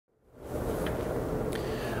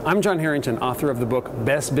I'm John Harrington, author of the book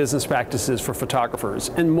Best Business Practices for Photographers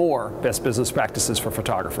and more Best Business Practices for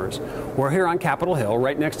Photographers. We're here on Capitol Hill,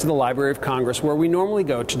 right next to the Library of Congress, where we normally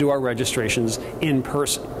go to do our registrations in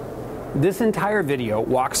person. This entire video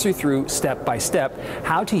walks you through step by step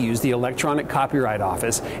how to use the Electronic Copyright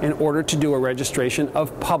Office in order to do a registration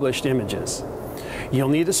of published images. You'll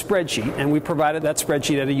need a spreadsheet, and we provided that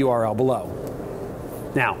spreadsheet at a URL below.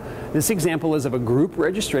 Now, this example is of a group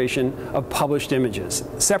registration of published images.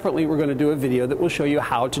 Separately, we're going to do a video that will show you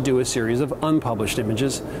how to do a series of unpublished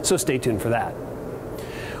images, so stay tuned for that.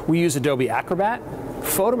 We use Adobe Acrobat,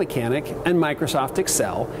 Photomechanic, and Microsoft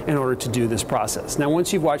Excel in order to do this process. Now,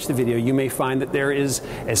 once you've watched the video, you may find that there is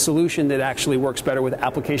a solution that actually works better with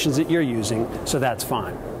applications that you're using, so that's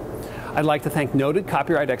fine. I'd like to thank noted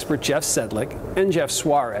copyright expert Jeff Sedlick and Jeff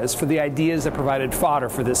Suarez for the ideas that provided fodder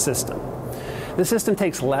for this system. The system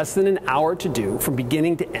takes less than an hour to do from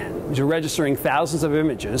beginning to end. You're registering thousands of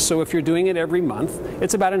images, so if you're doing it every month,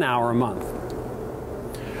 it's about an hour a month.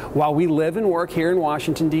 While we live and work here in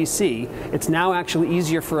Washington, D.C., it's now actually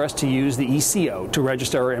easier for us to use the eCO to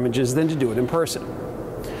register our images than to do it in person.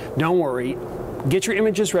 Don't worry. Get your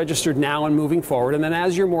images registered now and moving forward, and then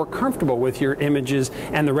as you're more comfortable with your images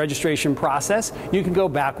and the registration process, you can go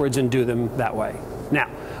backwards and do them that way. Now,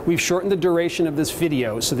 we've shortened the duration of this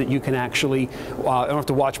video so that you can actually don't have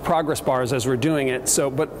to watch progress bars as we're doing it.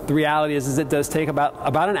 But the reality is it does take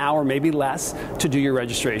about an hour, maybe less, to do your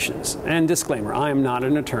registrations. And disclaimer, I am not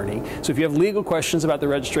an attorney, so if you have legal questions about the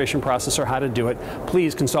registration process or how to do it,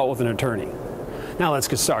 please consult with an attorney. Now let's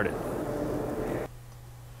get started.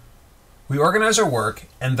 We organize our work,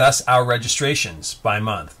 and thus our registrations, by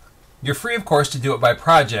month. You're free, of course, to do it by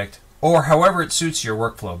project, or however it suits your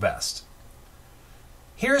workflow best.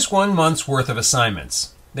 Here's 1 month's worth of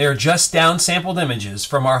assignments. They are just downsampled images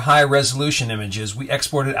from our high-resolution images we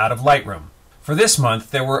exported out of Lightroom. For this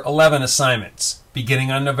month, there were 11 assignments,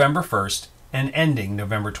 beginning on November 1st and ending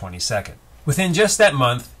November 22nd. Within just that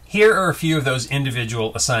month, here are a few of those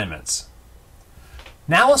individual assignments.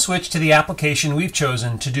 Now we'll switch to the application we've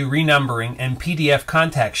chosen to do renumbering and PDF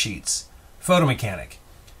contact sheets, Photomechanic,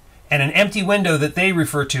 and an empty window that they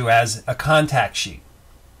refer to as a contact sheet.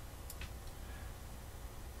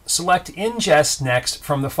 Select Ingest next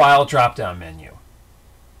from the File drop-down menu.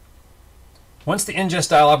 Once the Ingest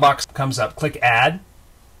dialog box comes up, click Add,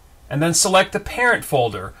 and then select the parent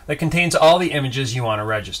folder that contains all the images you want to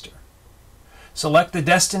register. Select the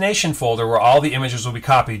destination folder where all the images will be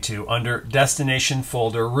copied to under Destination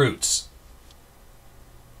Folder Roots.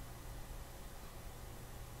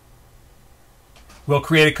 We'll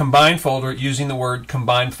create a combined folder using the word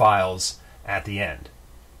Combined Files at the end.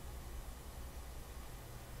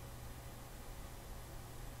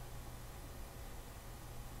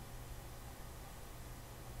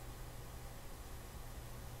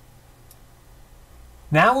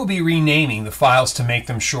 Now we'll be renaming the files to make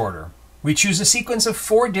them shorter. We choose a sequence of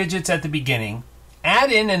 4 digits at the beginning,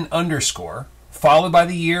 add in an underscore, followed by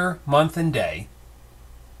the year, month, and day.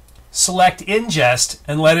 Select Ingest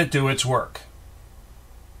and let it do its work.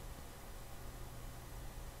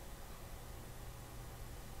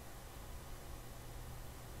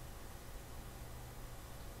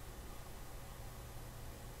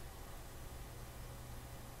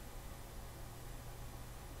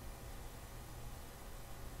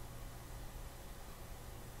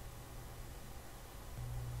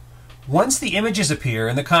 Once the images appear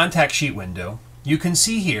in the contact sheet window, you can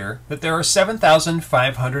see here that there are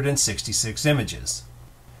 7,566 images.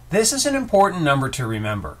 This is an important number to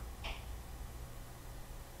remember.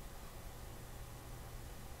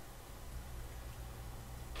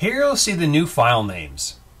 Here you'll see the new file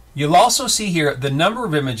names. You'll also see here the number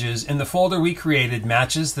of images in the folder we created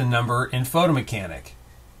matches the number in Photomechanic.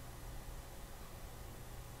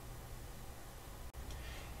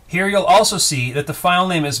 Here you'll also see that the file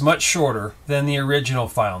name is much shorter than the original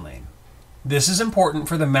file name. This is important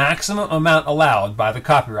for the maximum amount allowed by the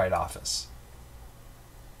Copyright Office.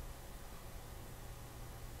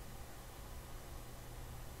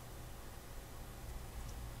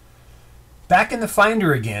 Back in the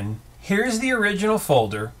Finder again, here's the original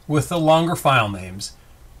folder with the longer file names.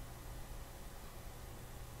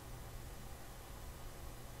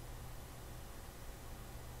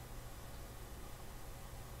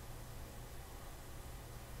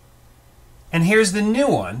 And here's the new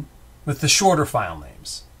one with the shorter file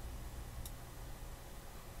names.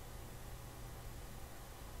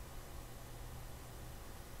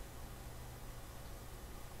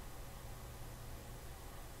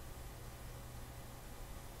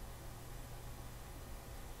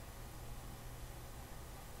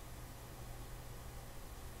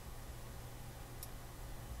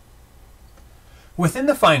 Within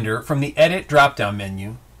the Finder, from the Edit drop-down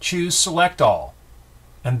menu, choose Select All,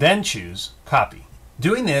 and then choose Copy.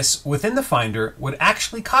 Doing this within the Finder would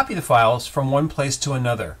actually copy the files from one place to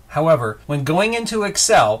another. However, when going into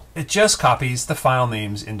Excel, it just copies the file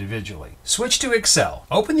names individually. Switch to Excel.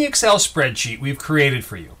 Open the Excel spreadsheet we've created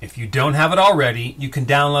for you. If you don't have it already, you can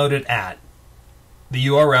download it at the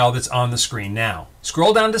URL that's on the screen now.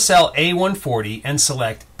 Scroll down to cell A140 and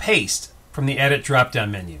select Paste from the Edit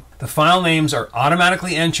drop-down menu. The file names are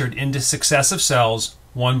automatically entered into successive cells,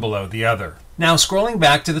 one below the other. Now, scrolling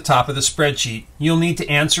back to the top of the spreadsheet, you'll need to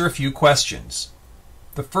answer a few questions.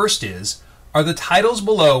 The first is, are the titles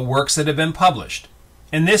below works that have been published?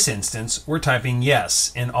 In this instance, we're typing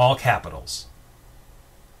yes in all capitals.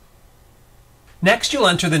 Next, you'll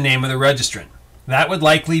enter the name of the registrant. That would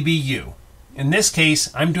likely be you. In this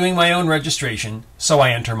case, I'm doing my own registration, so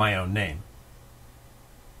I enter my own name.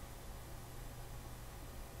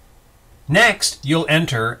 Next, you'll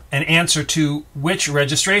enter an answer to which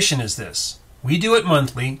registration is this. We do it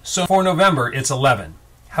monthly, so for November it's 11.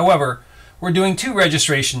 However, we're doing 2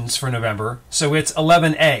 registrations for November, so it's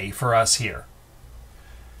 11A for us here.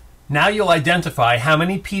 Now you'll identify how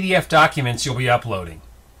many PDF documents you'll be uploading.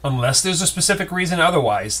 Unless there's a specific reason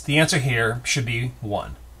otherwise, the answer here should be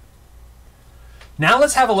 1. Now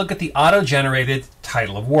let's have a look at the auto-generated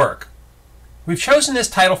title of work. We've chosen this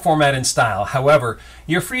title format and style. However,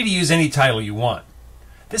 you're free to use any title you want.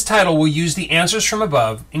 This title will use the answers from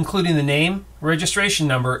above, including the name, registration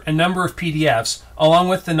number, and number of PDFs, along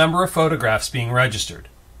with the number of photographs being registered.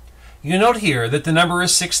 You note here that the number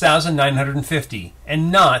is 6,950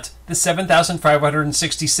 and not the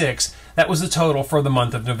 7,566 that was the total for the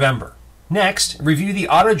month of November. Next, review the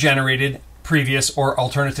auto-generated previous or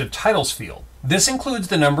alternative titles field. This includes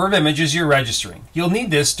the number of images you're registering. You'll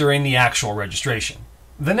need this during the actual registration.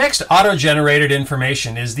 The next auto-generated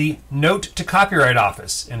information is the Note to Copyright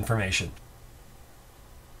Office information.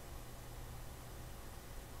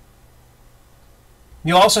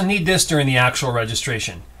 You'll also need this during the actual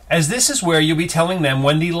registration, as this is where you'll be telling them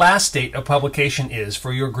when the last date of publication is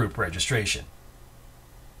for your group registration.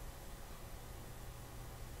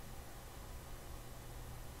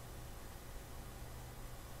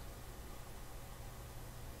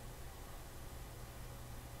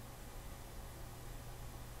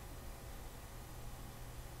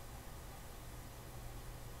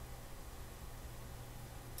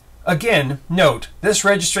 Again, note, this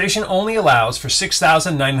registration only allows for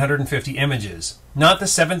 6,950 images, not the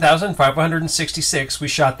 7,566 we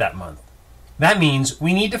shot that month. That means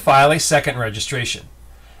we need to file a second registration.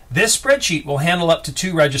 This spreadsheet will handle up to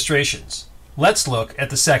 2 registrations. Let's look at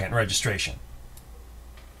the second registration.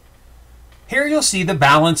 Here you'll see the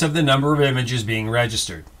balance of the number of images being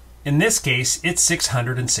registered. In this case, it's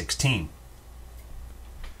 616.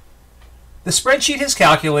 The spreadsheet has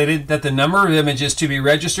calculated that the number of images to be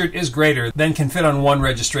registered is greater than can fit on one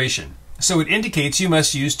registration, so it indicates you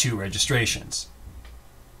must use 2 registrations.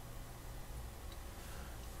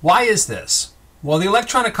 Why is this? Well, the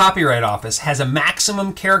Electronic Copyright Office has a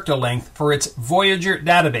maximum character length for its Voyager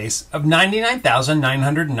database of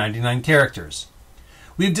 99,999 characters.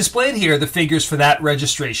 We've displayed here the figures for that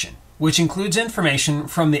registration, which includes information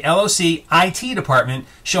from the LOC IT department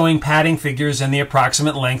showing padding figures and the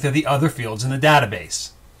approximate length of the other fields in the database.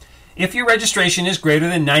 If your registration is greater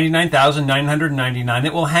than 99,999,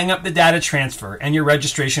 it will hang up the data transfer and your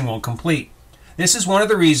registration won't complete. This is one of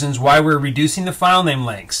the reasons why we're reducing the file name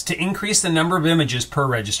lengths to increase the number of images per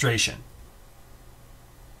registration.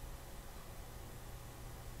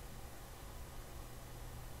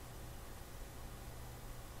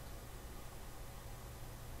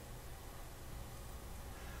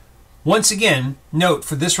 Once again, note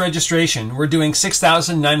for this registration, we're doing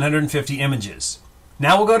 6,950 images.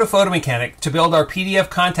 Now we'll go to PhotoMechanic to build our PDF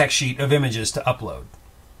contact sheet of images to upload.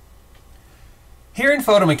 Here in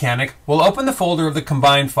PhotoMechanic, we'll open the folder of the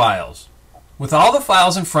combined files. With all the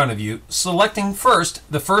files in front of you, selecting first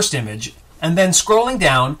the first image, and then scrolling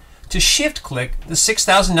down to shift-click the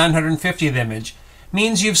 6,950th image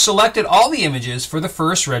means you've selected all the images for the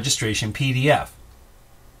first registration PDF.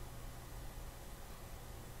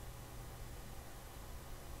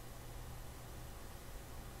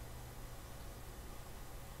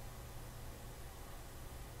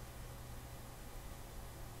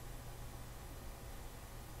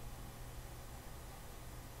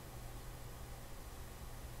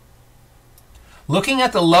 Looking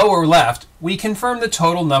at the lower left, we confirm the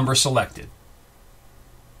total number selected.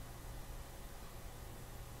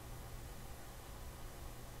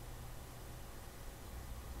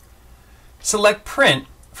 Select Print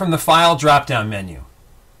from the File drop-down menu.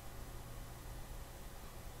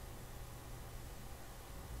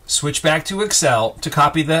 Switch back to Excel to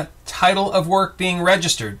copy the title of work being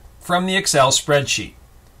registered from the Excel spreadsheet.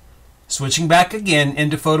 Switching back again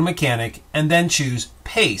into Photomechanic, and then choose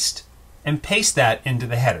Paste and paste that into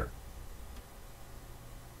the header.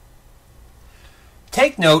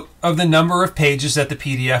 Take note of the number of pages that the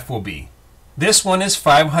PDF will be. This one is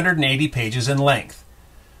 580 pages in length.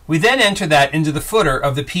 We then enter that into the footer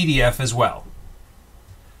of the PDF as well.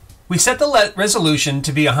 We set the resolution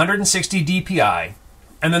to be 160 dpi,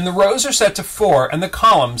 and then the rows are set to 4 and the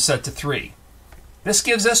columns set to 3. This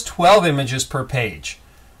gives us 12 images per page.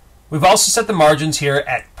 We've also set the margins here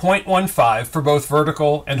at 0.15 for both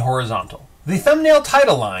vertical and horizontal. The thumbnail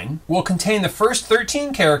title line will contain the first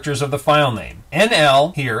 13 characters of the file name.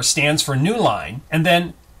 NL here stands for new line, and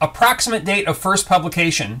then approximate date of first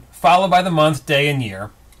publication, followed by the month, day, and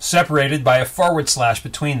year, separated by a /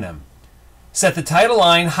 between them. Set the title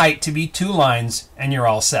line height to be 2 lines, and you're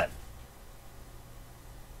all set.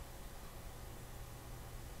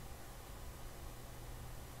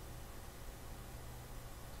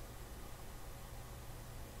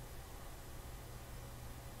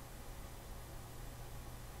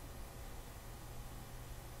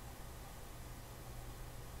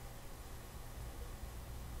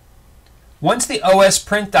 Once the OS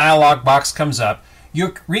Print dialog box comes up, you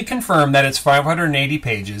reconfirm that it's 580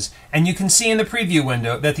 pages, and you can see in the preview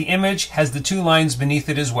window that the image has the 2 lines beneath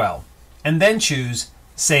it as well, and then choose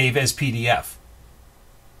Save as PDF.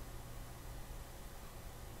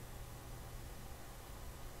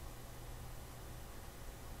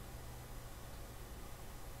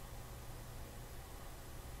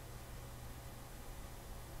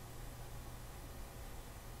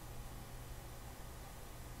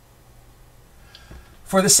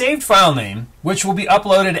 For the saved file name, which will be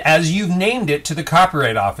uploaded as you've named it to the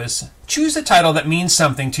Copyright Office, choose a title that means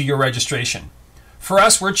something to your registration. For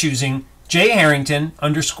us, we're choosing J Harrington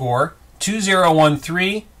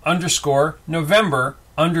 _2013 November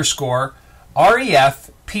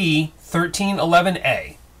REF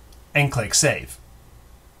P1311A and click Save.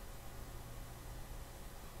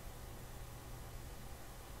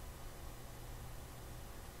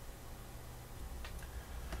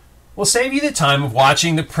 Will save you the time of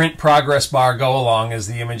watching the print progress bar go along as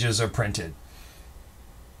the images are printed.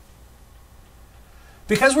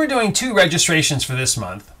 Because we're doing 2 registrations for this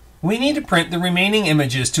month, we need to print the remaining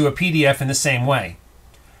images to a PDF in the same way.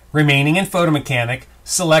 Remaining in Photomechanic,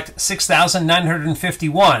 select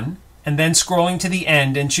 6951 and then scrolling to the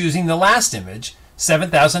end and choosing the last image,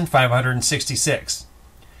 7566.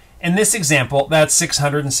 In this example, that's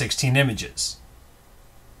 616 images.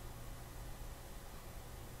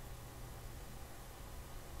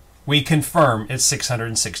 We confirm it's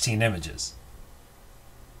 616 images.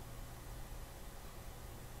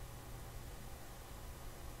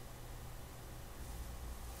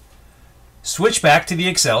 Switch back to the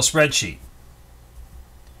Excel spreadsheet.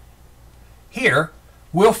 Here,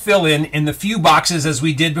 we'll fill in the few boxes as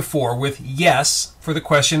we did before with yes for the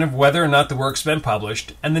question of whether or not the work's been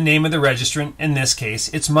published, and the name of the registrant. In this case,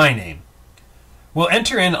 it's my name. We'll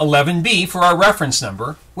enter in 11B for our reference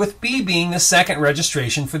number, with B being the second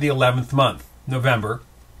registration for the 11th month, November,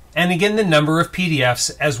 and again the number of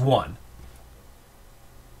PDFs as 1.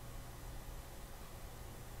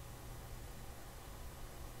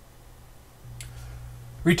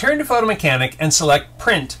 Return to Photomechanic and select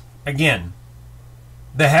Print again.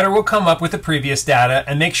 The header will come up with the previous data,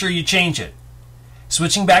 and make sure you change it.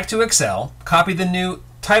 Switching back to Excel, copy the new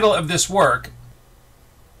title of this work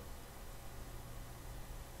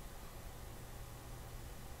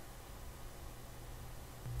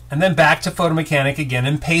and then back to Photomechanic again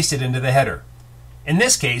and paste it into the header. In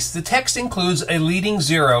this case, the text includes a leading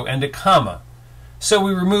 0 and a comma, so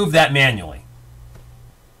we remove that manually.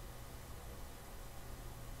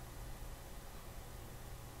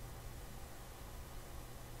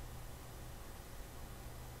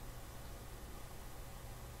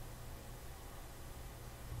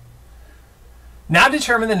 Now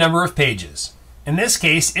determine the number of pages. In this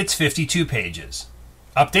case, it's 52 pages.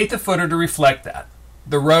 Update the footer to reflect that.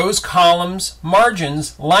 The rows, columns,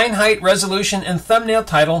 margins, line height, resolution, and thumbnail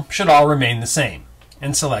title should all remain the same,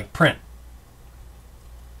 and select Print.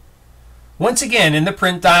 Once again, in the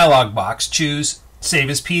Print dialog box, choose Save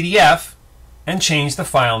as PDF and change the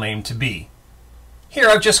file name to B. Here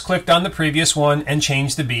I've just clicked on the previous one and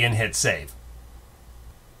changed the B and hit Save.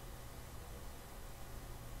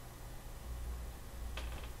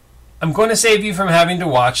 I'm going to save you from having to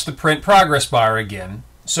watch the print progress bar again,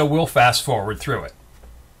 so we'll fast forward through it.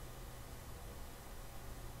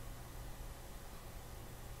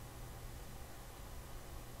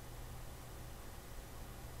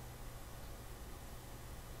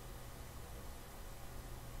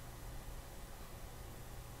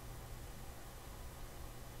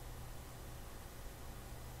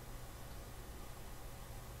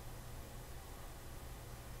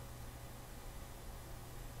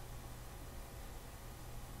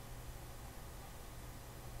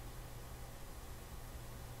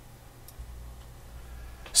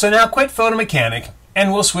 So now quit Photomechanic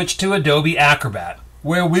and we'll switch to Adobe Acrobat,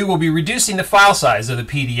 where we will be reducing the file size of the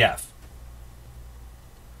PDF.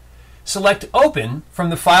 Select Open from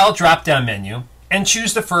the File drop-down menu and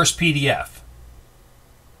choose the first PDF.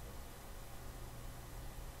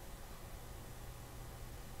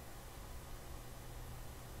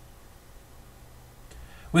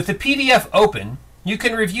 With the PDF open, you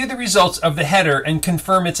can review the results of the header and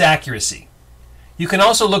confirm its accuracy. You can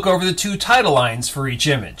also look over the two title lines for each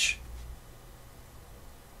image.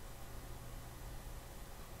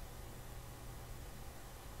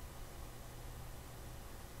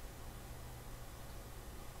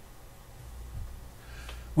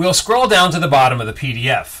 We'll scroll down to the bottom of the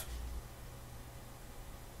PDF.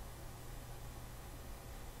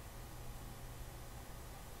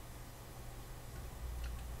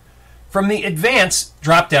 From the Advanced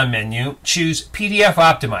drop-down menu, choose PDF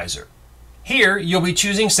Optimizer. Here, you'll be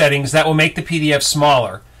choosing settings that will make the PDF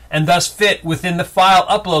smaller and thus fit within the file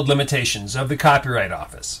upload limitations of the Copyright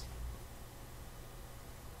Office.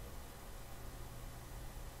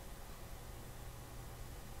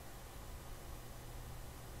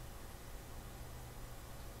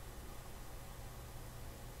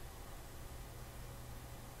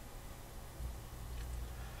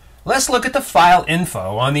 Let's look at the file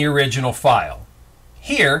info on the original file.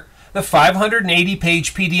 Here, the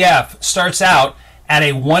 580-page PDF starts out at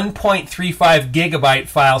a 1.35 gigabyte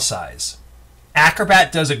file size.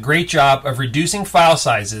 Acrobat does a great job of reducing file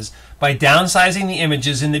sizes by downsizing the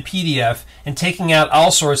images in the PDF and taking out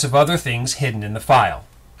all sorts of other things hidden in the file.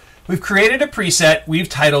 We've created a preset we've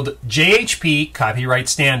titled JHP Copyright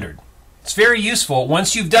Standard. It's very useful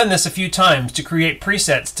once you've done this a few times to create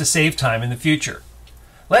presets to save time in the future.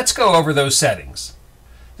 Let's go over those settings.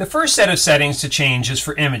 The first set of settings to change is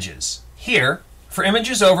for images. Here, for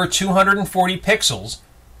images over 240 pixels,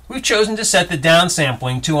 we've chosen to set the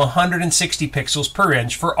downsampling to 160 pixels per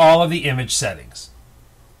inch for all of the image settings.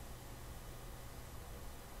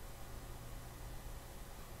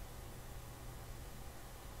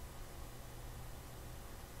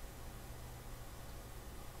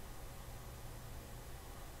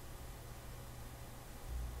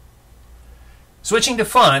 Switching to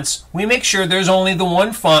fonts, we make sure there's only the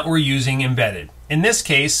one font we're using embedded, in this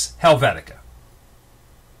case, Helvetica.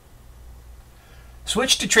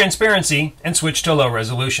 Switch to transparency and switch to low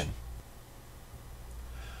resolution.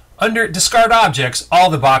 Under Discard Objects, all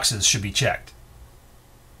the boxes should be checked.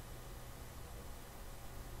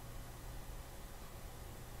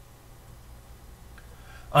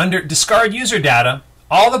 Under Discard User Data,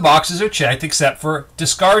 all the boxes are checked except for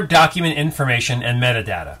Discard Document Information and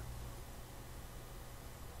Metadata.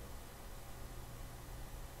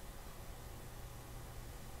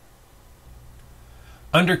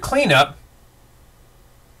 Under Cleanup,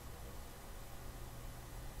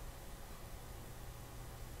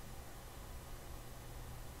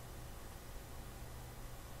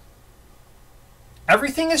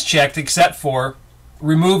 everything is checked except for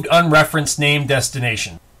Removed Unreferenced Name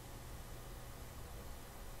Destination.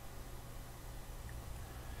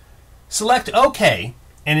 Select OK,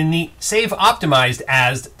 and in the Save Optimized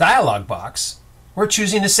As dialog box, we're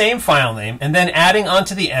choosing the same file name and then adding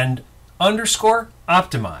onto the end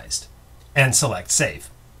 _optimized, and select Save.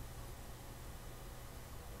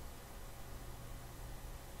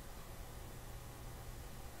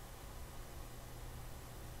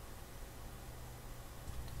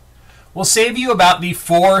 Will save you about the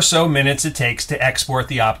 4 or so minutes it takes to export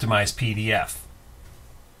the optimized PDF.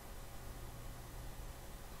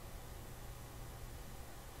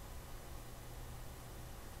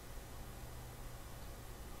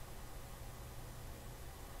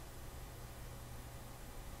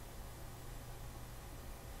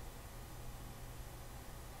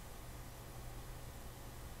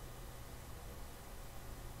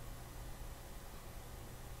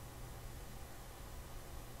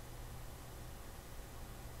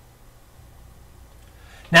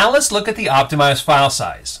 Now let's look at the optimized file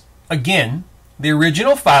size. Again, the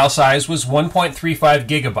original file size was 1.35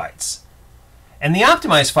 gigabytes, and the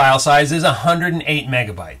optimized file size is 108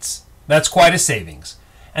 megabytes. That's quite a savings,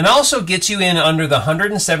 and also gets you in under the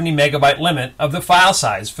 170 megabyte limit of the file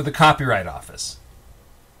size for the Copyright Office.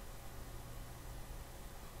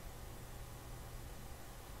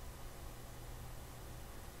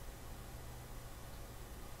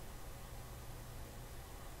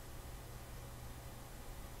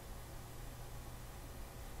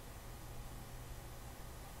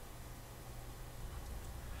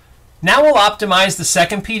 Now we'll optimize the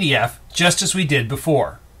second PDF just as we did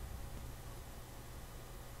before.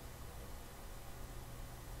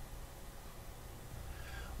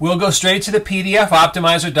 We'll go straight to the PDF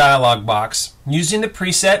Optimizer dialog box using the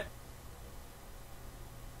preset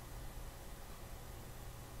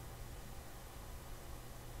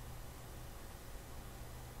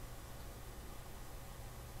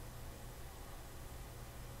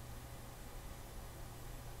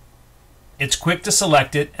It's quick to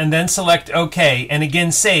select it, and then select OK, and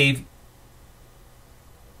again save.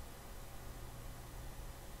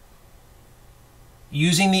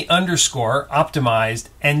 Using the underscore optimized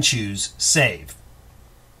and choose Save.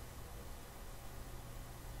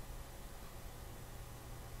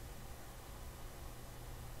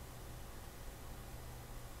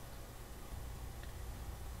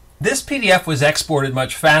 This PDF was exported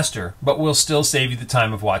much faster, but will still save you the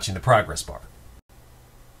time of watching the progress bar.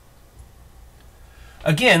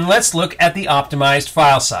 Again, let's look at the optimized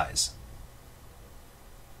file size.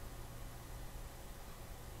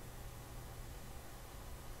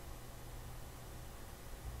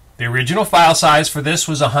 The original file size for this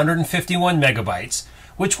was 151 megabytes,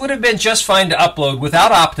 which would have been just fine to upload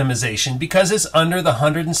without optimization because it's under the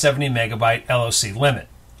 170 megabyte LOC limit.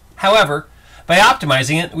 However, by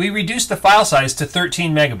optimizing it, we reduced the file size to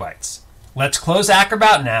 13 megabytes. Let's close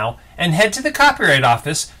Acrobat now and head to the Copyright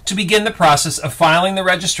Office to begin the process of filing the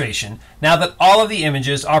registration now that all of the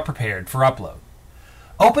images are prepared for upload.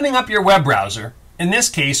 Opening up your web browser, in this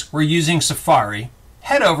case we're using Safari,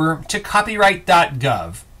 head over to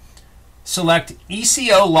copyright.gov, select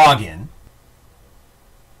eCO Login,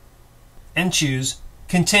 and choose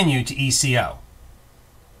Continue to eCO.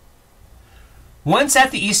 Once at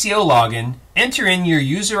the eCO login, enter in your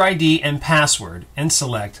user ID and password and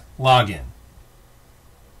select Login.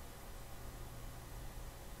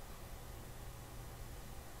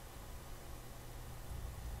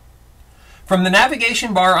 From the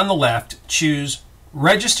navigation bar on the left, choose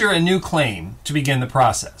Register a new claim to begin the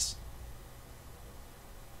process.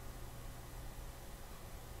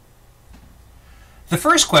 The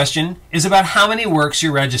first question is about how many works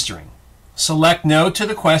you're registering. Select No to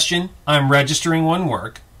the question, I'm registering one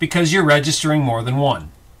work, because you're registering more than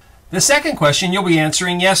one. The second question you'll be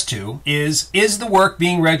answering yes to is the work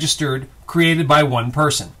being registered created by one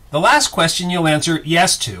person? The last question you'll answer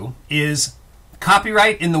yes to is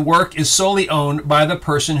copyright in the work is solely owned by the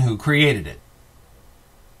person who created it.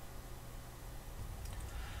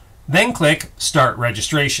 Then click Start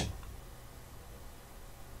Registration.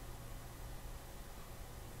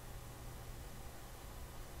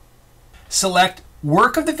 Select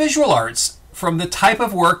Work of the Visual Arts from the Type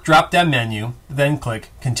of Work drop-down menu, then click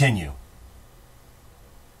Continue.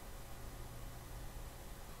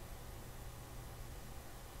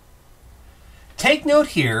 Take note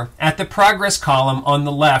here at the Progress column on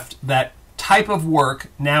the left that Type of Work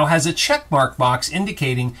now has a checkmark box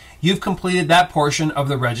indicating you've completed that portion of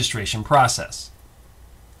the registration process.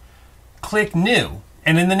 Click New,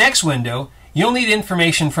 and in the next window, you'll need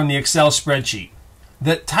information from the Excel spreadsheet.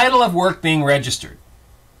 The title of work being registered.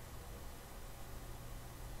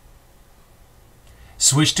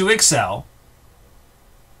 Switch to Excel.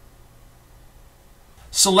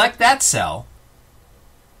 Select that cell.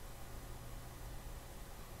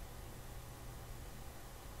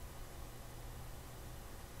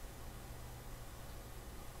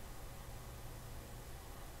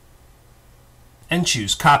 And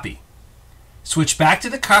choose Copy. Switch back to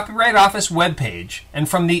the Copyright Office webpage, and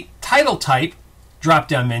from the Title Type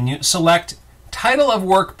drop-down menu, select Title of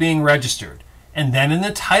Work Being Registered, and then in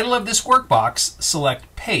the title of this workbox,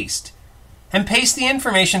 select Paste, and paste the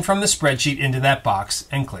information from the spreadsheet into that box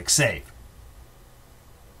and click Save.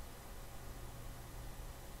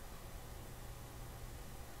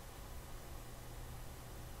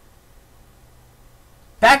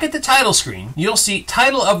 Back at the title screen, you'll see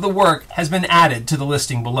Title of the Work has been added to the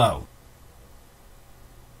listing below.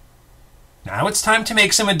 Now it's time to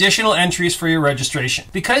make some additional entries for your registration.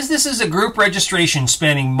 Because this is a group registration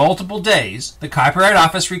spanning multiple days, the Copyright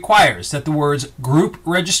Office requires that the words Group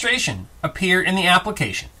Registration appear in the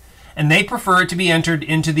application, and they prefer it to be entered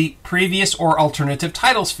into the Previous or Alternative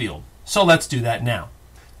Titles field. So let's do that now.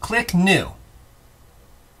 Click New.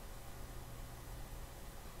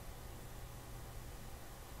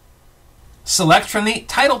 Select from the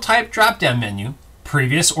Title Type drop-down menu,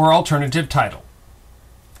 Previous or Alternative Title.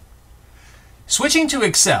 Switching to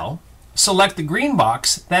Excel, select the green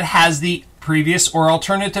box that has the Previous or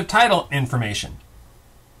Alternative Title information.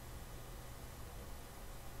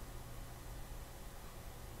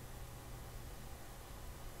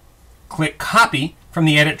 Click Copy from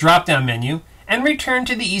the Edit drop-down menu and return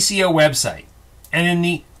to the eCO website. And in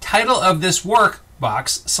the Title of this work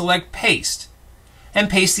box, select Paste, and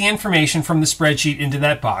paste the information from the spreadsheet into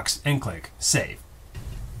that box and click Save.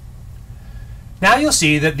 Now you'll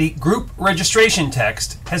see that the group registration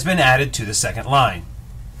text has been added to the second line.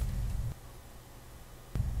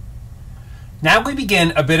 Now we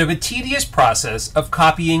begin a bit of a tedious process of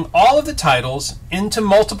copying all of the titles into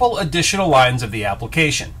multiple additional lines of the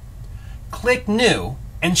application. Click New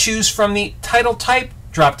and choose from the Title Type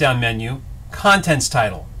drop-down menu, Contents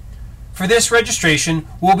Title. For this registration,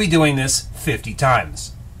 we'll be doing this 50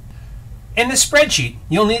 times. In the spreadsheet,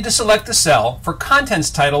 you'll need to select the cell for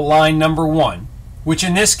Contents Title line number 1, which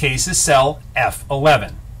in this case is cell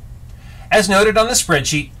F11. As noted on the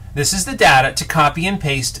spreadsheet, this is the data to copy and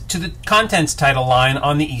paste to the Contents Title line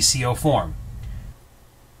on the eCO form.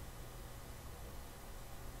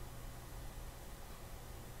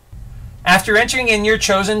 After entering in your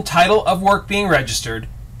chosen title of work being registered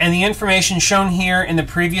and the information shown here in the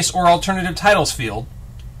previous or alternative titles field,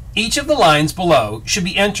 each of the lines below should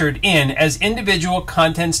be entered in as individual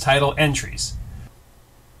contents title entries.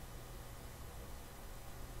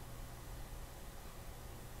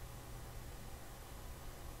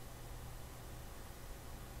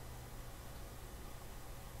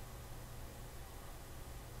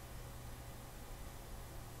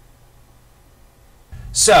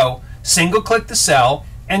 So, single-click the cell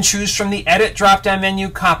and choose from the Edit drop-down menu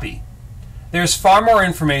Copy. There's far more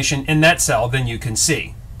information in that cell than you can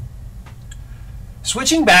see.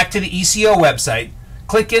 Switching back to the eCO website,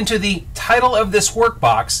 click into the Title of this work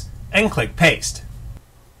box and click Paste.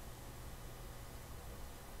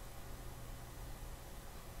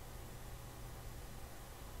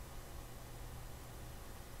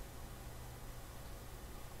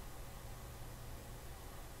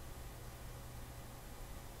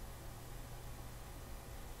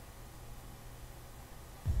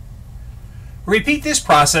 Repeat this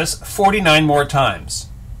process 49 more times.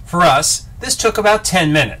 For us, this took about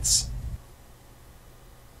 10 minutes.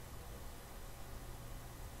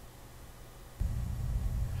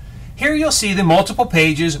 Here you'll see the multiple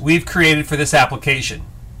pages we've created for this application.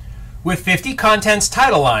 With 50 contents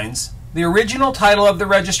title lines, the original title of the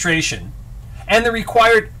registration, and the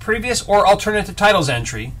required previous or alternative titles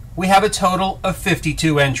entry, we have a total of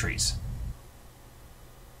 52 entries.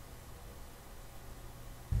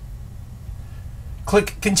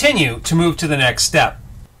 Click Continue to move to the next step.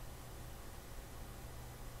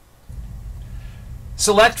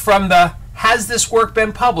 Select from the Has this work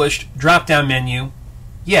been published drop-down menu,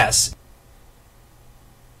 Yes.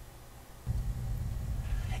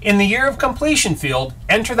 In the year of completion field,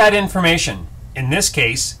 enter that information. In this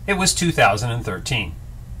case, it was 2013.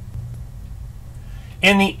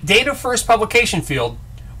 In the Date of First Publication field,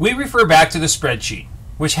 we refer back to the spreadsheet,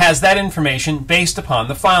 which has that information based upon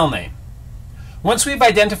the file name. Once we've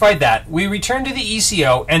identified that, we return to the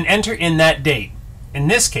eCO and enter in that date. In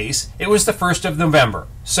this case, it was the 1st of November,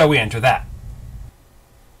 so we enter that.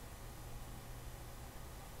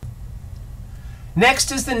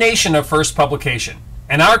 Next is the nation of first publication.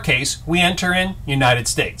 In our case, we enter in United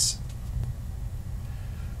States.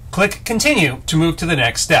 Click Continue to move to the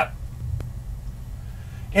next step.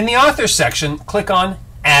 In the Authors section, click on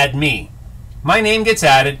Add Me. My name gets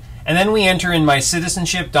added, and then we enter in my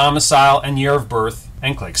citizenship, domicile, and year of birth,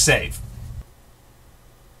 and click Save.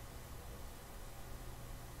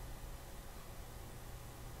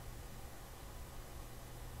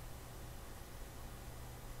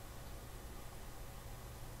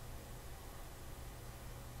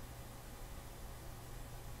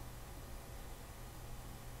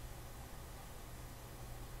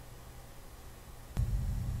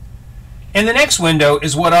 In the next window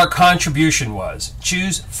is what our contribution was.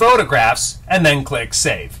 Choose Photographs and then click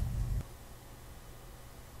Save.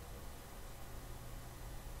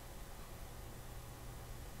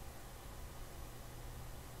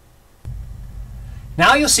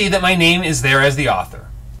 Now you'll see that my name is there as the author.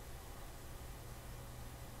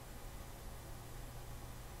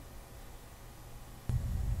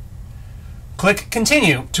 Click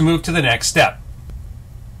Continue to move to the next step.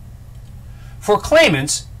 For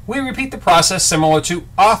claimants, we repeat the process similar to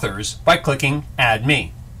authors by clicking Add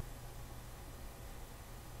Me.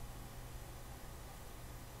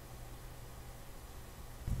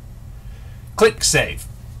 Click Save.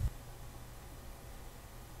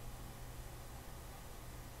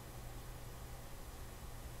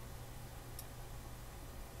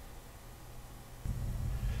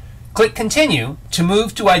 Click Continue to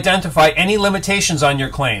move to identify any limitations on your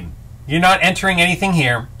claim. You're not entering anything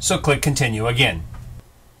here, so click Continue again.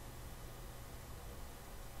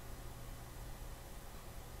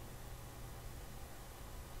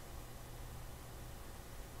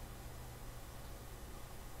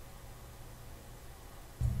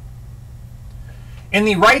 In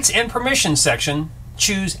the Rights and Permissions section,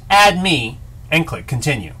 choose Add Me and click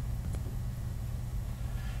Continue.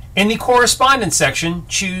 In the Correspondence section,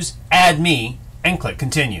 choose Add Me and click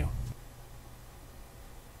Continue.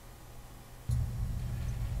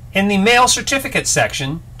 In the Mail Certificate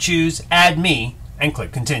section, choose Add Me and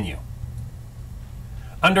click Continue.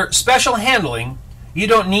 Under Special Handling, you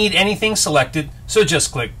don't need anything selected, so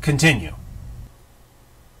just click Continue.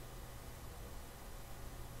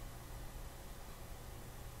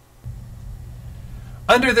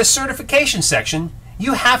 Under the Certification section,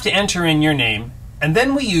 you have to enter in your name, and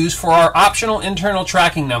then we use for our optional internal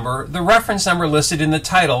tracking number the reference number listed in the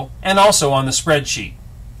title and also on the spreadsheet.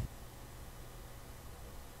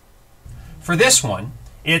 For this one,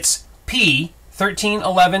 it's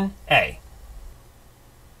P1311A.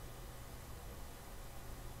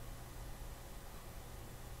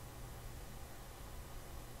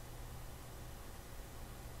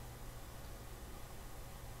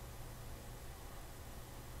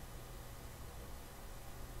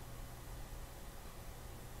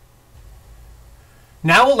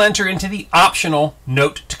 Now we'll enter into the optional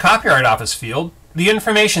Note to Copyright Office field the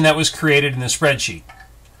information that was created in the spreadsheet.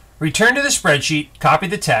 Return to the spreadsheet, copy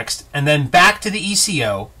the text, and then back to the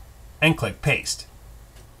eCO and click Paste.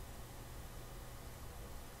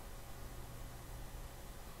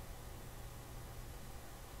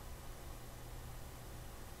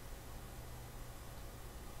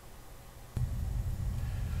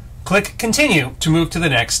 Click Continue to move to the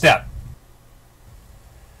next step.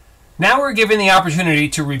 Now we're given the opportunity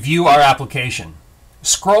to review our application.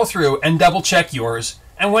 Scroll through and double check yours,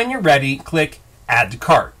 and when you're ready, click Add to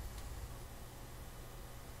Cart.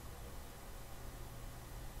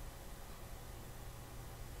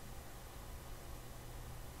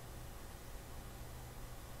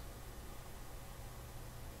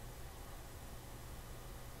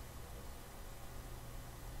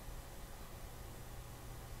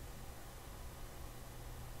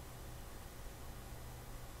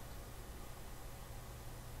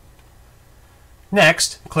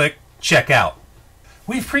 Next, click Check Out.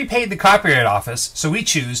 We've prepaid the Copyright Office, so we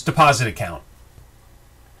choose Deposit Account.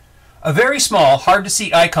 A very small,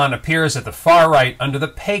 hard-to-see icon appears at the far right under the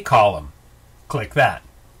Pay column. Click that.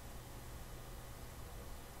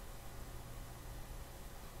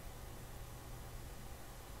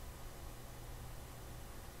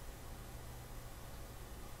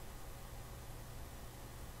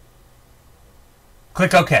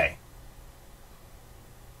 Click OK.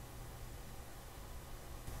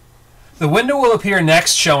 The window will appear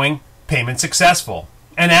next showing Payment Successful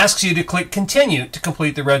and asks you to click Continue to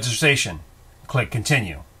complete the registration. Click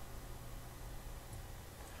Continue.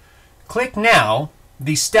 Click now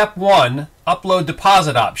the Step 1 Upload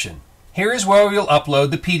Deposit option. Here is where we'll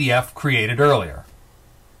upload the PDF created earlier.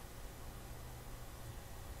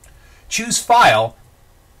 Choose File.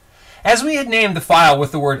 As we had named the file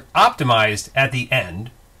with the word Optimized at the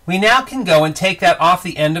end, we now can go and take that off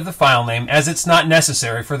the end of the file name as it's not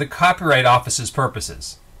necessary for the Copyright Office's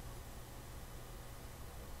purposes.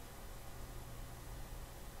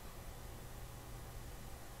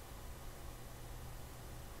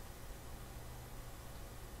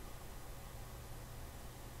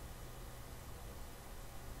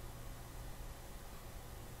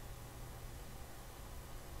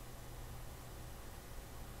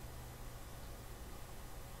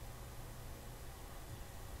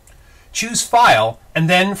 Choose File, and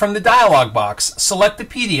then from the dialog box, select the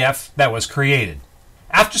PDF that was created.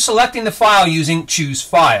 After selecting the file using Choose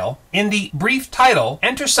File, in the brief title,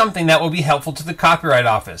 enter something that will be helpful to the Copyright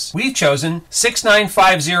Office. We've chosen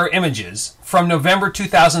 6950 images from November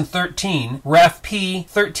 2013, Ref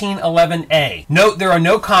P1311A. Note there are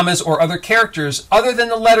no commas or other characters other than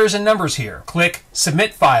the letters and numbers here. Click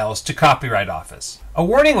Submit Files to Copyright Office. A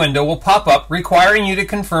warning window will pop up requiring you to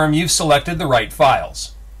confirm you've selected the right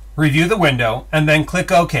files. Review the window and then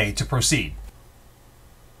click OK to proceed.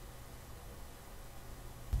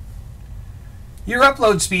 Your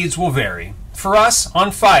upload speeds will vary. For us, on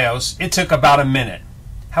Fios, it took about a minute.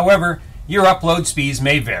 However, your upload speeds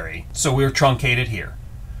may vary, so we're truncated here.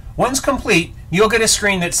 Once complete, you'll get a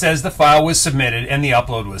screen that says the file was submitted and the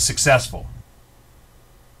upload was successful.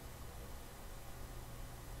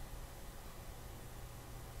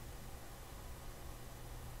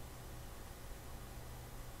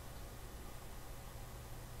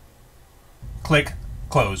 Click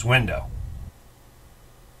Close Window.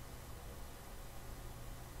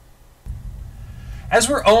 As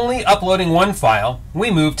we're only uploading one file, we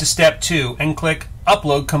move to Step 2 and click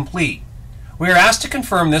Upload Complete. We are asked to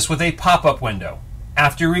confirm this with a pop-up window.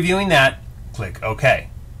 After reviewing that, click OK.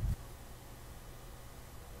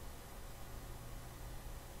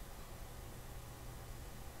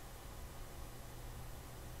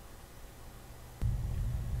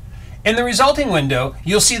 In the resulting window,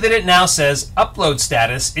 you'll see that it now says upload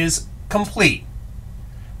status is complete.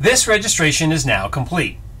 This registration is now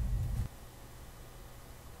complete.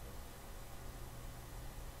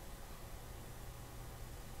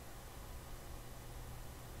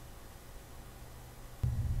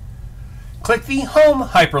 Click the Home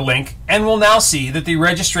hyperlink and we'll now see that the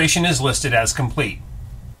registration is listed as complete.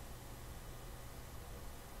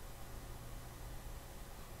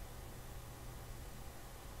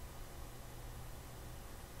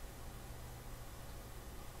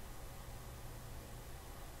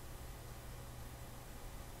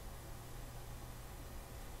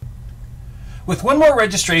 With one more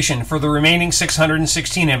registration for the remaining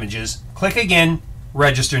 616 images, click again,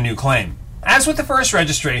 Register New Claim. As with the first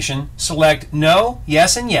registration, select No,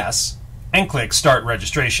 Yes, and Yes, and click Start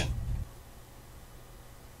Registration.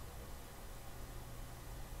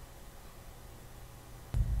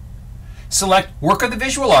 Select Work of the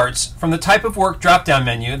Visual Arts from the Type of Work drop-down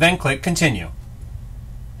menu, then click Continue.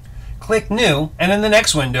 Click New, and in the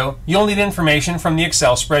next window, you'll need information from the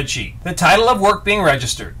Excel spreadsheet. The title of work being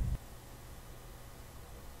registered.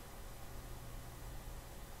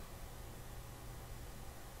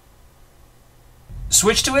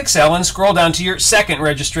 Switch to Excel and scroll down to your second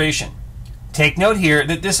registration. Take note here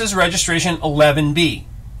that this is registration 11B.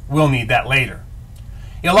 We'll need that later.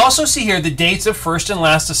 You'll also see here the dates of first and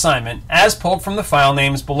last assignment as pulled from the file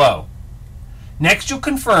names below. Next, you'll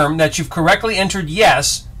confirm that you've correctly entered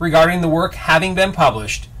yes regarding the work having been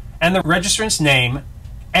published and the registrant's name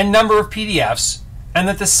and number of PDFs, and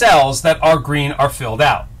that the cells that are green are filled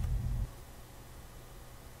out.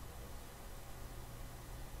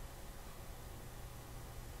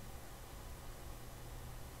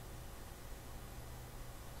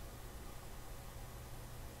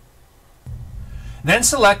 Then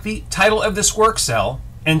select the title of this work cell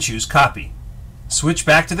and choose Copy. Switch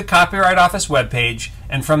back to the Copyright Office webpage,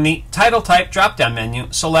 and from the Title Type drop-down menu,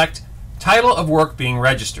 select Title of Work Being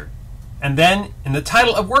Registered. And then in the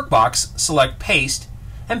Title of Work box, select Paste,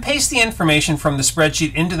 and paste the information from the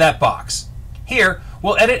spreadsheet into that box. Here,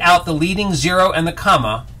 we'll edit out the leading 0 and the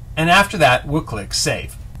comma, and after that, we'll click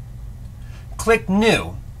Save. Click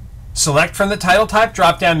New. Select from the Title Type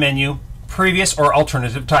drop-down menu, Previous or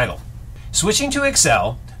Alternative Title. Switching to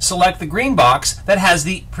Excel, select the green box that has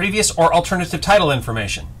the previous or alternative title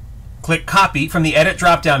information. Click Copy from the Edit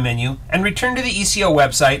drop-down menu and return to the eCO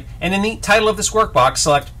website, and in the title of this workbox,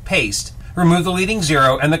 select Paste, remove the leading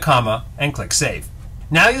 0 and the comma, and click Save.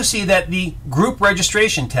 Now you'll see that the group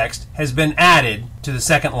registration text has been added to the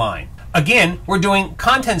second line. Again, we're doing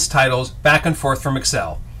contents titles back and forth from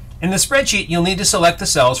Excel. In the spreadsheet, you'll need to select the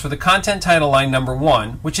cells for the content title line number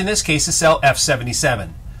 1, which in this case is cell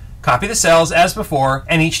F77. Copy the cells as before,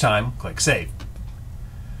 and each time, click Save.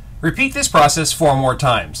 Repeat this process 4 more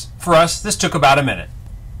times. For us, this took about a minute.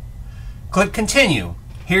 Click Continue.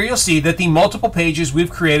 Here you'll see that the multiple pages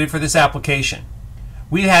we've created for this application.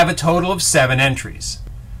 We have a total of 7 entries.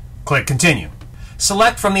 Click Continue.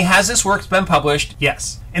 Select from the Has this work been published?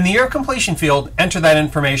 Yes. In the year of completion field, enter that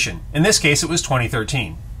information. In this case, it was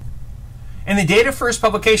 2013. In the date of first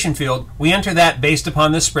publication field, we enter that based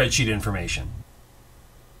upon the spreadsheet information.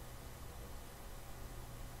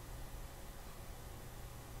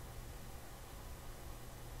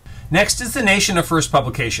 Next is the nation of first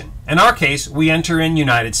publication. In our case, we enter in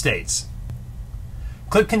United States.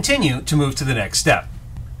 Click Continue to move to the next step.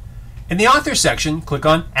 In the Author section, click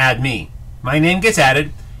on Add Me. My name gets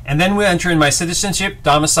added, and then we enter in my citizenship,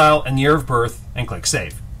 domicile, and year of birth, and click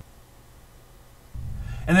Save.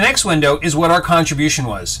 In the next window is what our contribution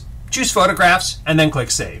was. Choose Photographs, and then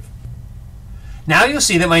click Save. Now you'll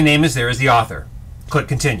see that my name is there as the author. Click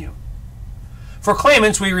Continue. For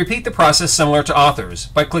claimants, we repeat the process similar to authors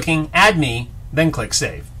by clicking Add Me, then click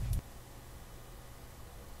Save.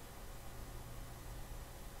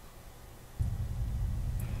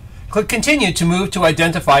 Click Continue to move to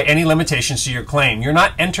identify any limitations to your claim. You're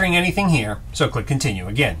not entering anything here, so click Continue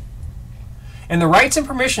again. In the Rights and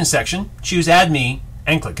Permissions section, choose Add Me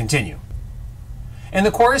and click Continue. In the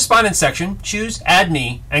Correspondence section, choose Add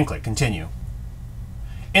Me and click Continue.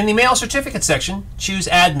 In the Mail Certificate section, choose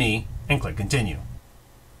Add Me and click Continue.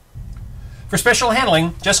 For special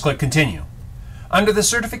handling, just click Continue. Under the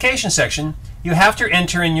Certification section, you have to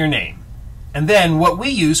enter in your name, and then what we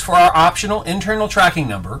use for our optional internal tracking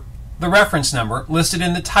number, the reference number listed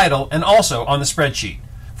in the title and also on the spreadsheet.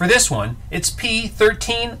 For this one, it's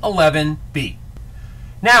P1311B.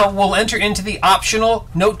 Now we'll enter into the optional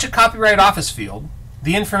Note to Copyright Office field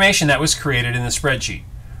the information that was created in the spreadsheet.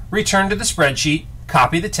 Return to the spreadsheet,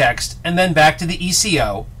 copy the text, and then back to the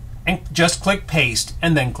eCO, and just click Paste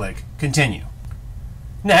and then click Continue.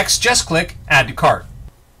 Next, just click Add to Cart.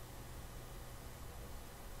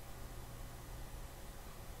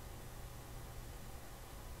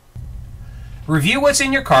 Review what's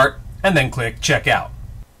in your cart and then click Checkout.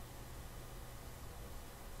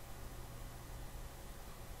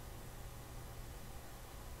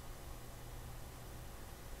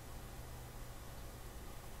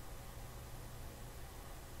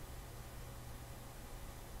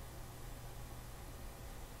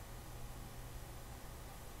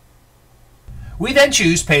 We then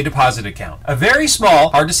choose Pay Deposit Account. A very small,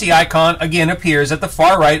 hard to see icon again appears at the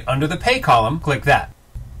far right under the Pay column. Click that.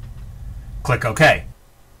 Click OK.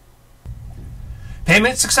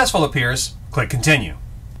 Payment Successful appears. Click Continue.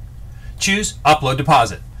 Choose Upload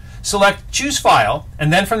Deposit. Select Choose File,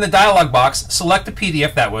 and then from the dialog box, select the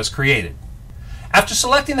PDF that was created. After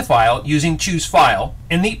selecting the file using Choose File,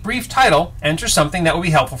 in the brief title, enter something that will be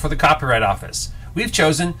helpful for the Copyright Office. We've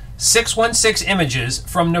chosen 616 images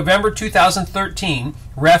from November 2013,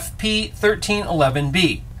 Ref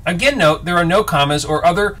P1311B. Again, note there are no commas or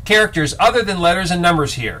other characters other than letters and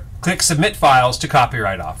numbers here. Click Submit Files to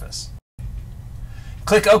Copyright Office.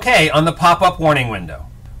 Click OK on the pop-up warning window.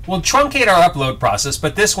 We'll truncate our upload process,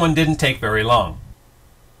 but this one didn't take very long.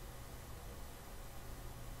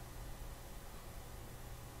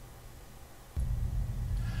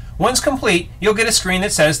 Once complete, you'll get a screen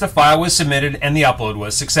that says the file was submitted and the upload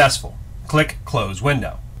was successful. Click Close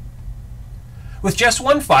Window. With just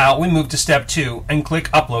one file, we move to Step 2 and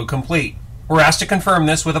click Upload Complete. We're asked to confirm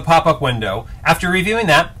this with a pop-up window. After reviewing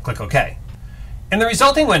that, click OK. In the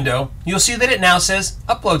resulting window, you'll see that it now says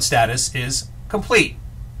Upload Status is Complete.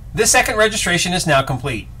 This second registration is now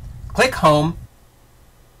complete. Click Home,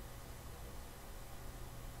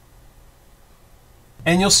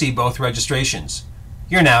 and you'll see both registrations.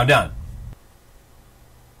 You're now done.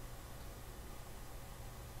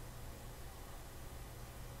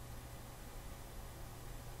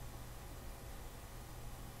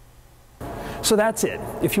 So that's it.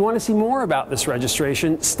 If you want to see more about this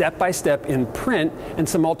registration, step by step in print, and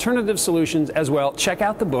some alternative solutions as well, check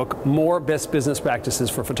out the book, More Best Business Practices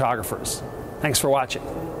for Photographers. Thanks for watching.